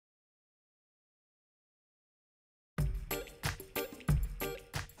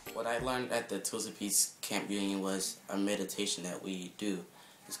What I learned at the Tools of Peace Camp Reunion was a meditation that we do.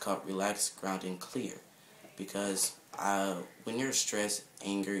 It's called Relax, Ground, and Clear. Because when you're stressed,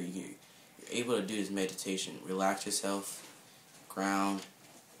 anger, you're able to do this meditation. Relax yourself, ground,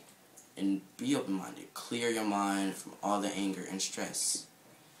 and be open-minded. Clear your mind from all the anger and stress.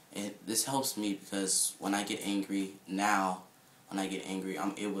 And this helps me because when I get angry,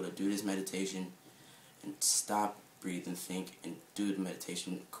 I'm able to do this meditation and stop, breathe, and think, and do the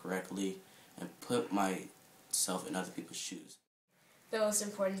meditation correctly, and put myself in other people's shoes. The most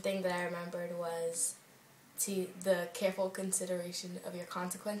important thing that I remembered was the careful consideration of your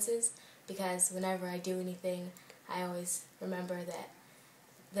consequences, because whenever I do anything, I always remember that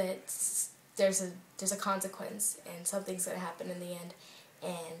there's a consequence and something's going to happen in the end,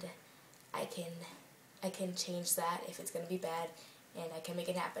 and I can change that if it's going to be bad, and I can make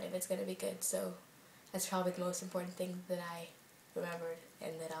it happen if it's going to be good. So that's probably the most important thing that I remembered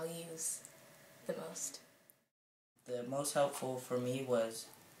and that I'll use the most. The most helpful for me was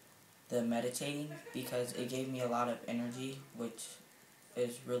the meditating, because it gave me a lot of energy, which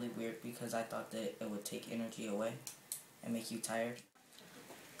is really weird because I thought that it would take energy away and make you tired.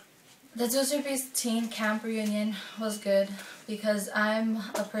 The Tools of Peace Teen Camp Reunion was good because I'm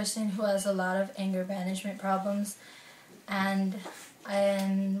a person who has a lot of anger management problems, and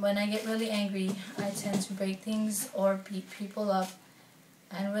when I get really angry, I tend to break things or beat people up.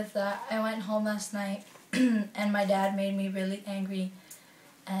 And with that, I went home last night and my dad made me really angry,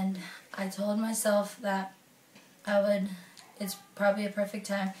 and I told myself that it's probably a perfect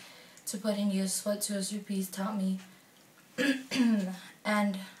time to put in use what Tools of Peace taught me.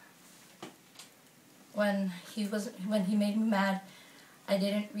 And when he made me mad, I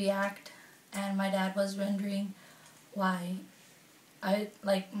didn't react, and my dad was wondering why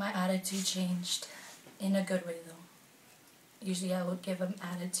my attitude changed in a good way though. Usually I would give him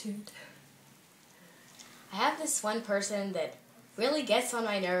attitude. I have this one person that really gets on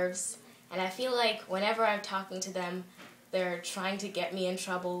my nerves, and I feel like whenever I'm talking to them, they're trying to get me in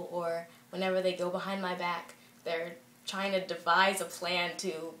trouble, or whenever they go behind my back, they're trying to devise a plan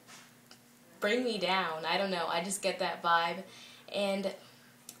to bring me down. I don't know, I just get that vibe. And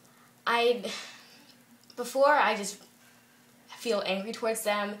before I just feel angry towards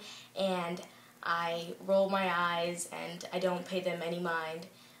them, and I roll my eyes and I don't pay them any mind.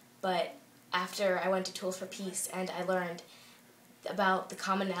 But after I went to Tools for Peace and I learned about the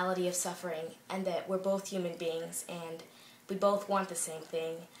commonality of suffering and that we're both human beings and we both want the same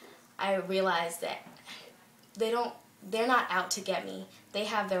thing, I realized that they're not out to get me. They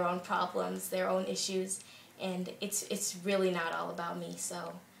have their own problems, their own issues, and it's really not all about me,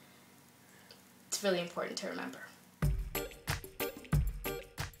 so it's really important to remember.